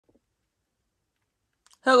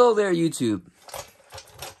Hello there, YouTube.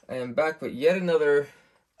 I am back with yet another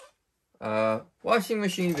washing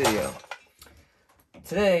machine video.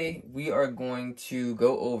 Today, we are going to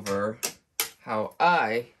go over how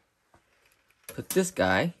I put this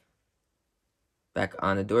guy back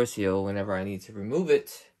on the door seal whenever I need to remove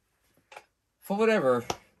it for whatever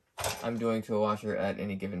I'm doing to a washer at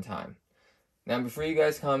any given time. Now, before you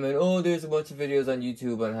guys comment, oh, there's a bunch of videos on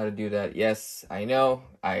YouTube on how to do that. Yes, I know.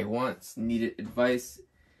 I once needed advice,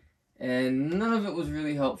 and none of it was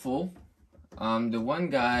really helpful. The one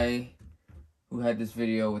guy who had this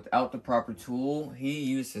video without the proper tool, he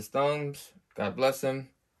used his thumbs. God bless him.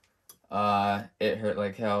 It hurt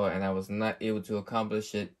like hell, and I was not able to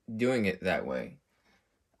accomplish it doing it that way.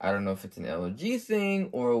 I don't know if it's an allergy thing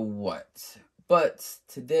or what. But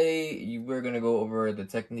today, we're going to go over the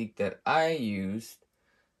technique that I used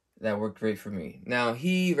that worked great for me. Now,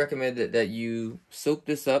 he recommended that you soak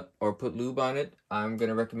this up or put lube on it. I'm going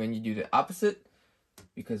to recommend you do the opposite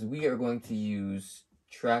because we are going to use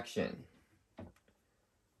traction.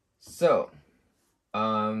 So,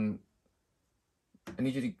 I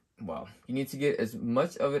need you to get as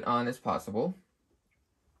much of it on as possible,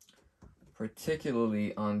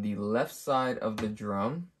 particularly on the left side of the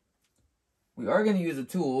drum. We are going to use a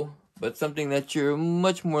tool, but something that you're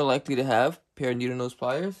much more likely to have, a pair of needle nose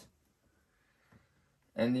pliers.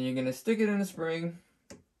 And then you're going to stick it in the spring,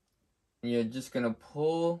 and you're just going to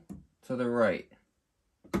pull to the right.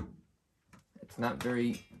 It's not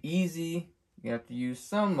very easy. You have to use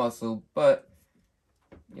some muscle, but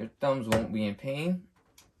your thumbs won't be in pain.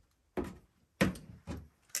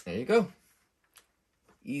 There you go.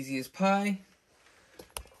 Easy as pie.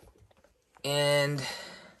 And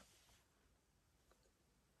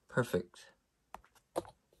perfect.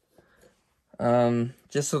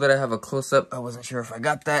 Just so that I have a close-up, I wasn't sure if I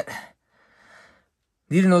got that.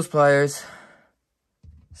 Needle nose pliers.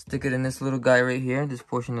 Stick it in this little guy right here, this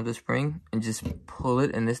portion of the spring, and just pull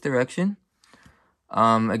it in this direction.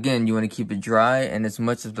 Again, you want to keep it dry and as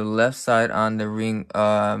much of the left side on the ring,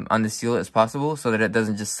 on the seal as possible, so that it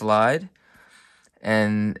doesn't just slide.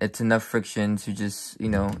 And it's enough friction to just,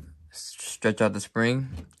 stretch out the spring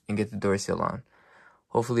and get the door seal on.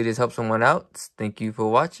 Hopefully this helps someone out. Thank you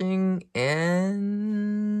for watching,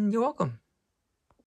 and you're welcome.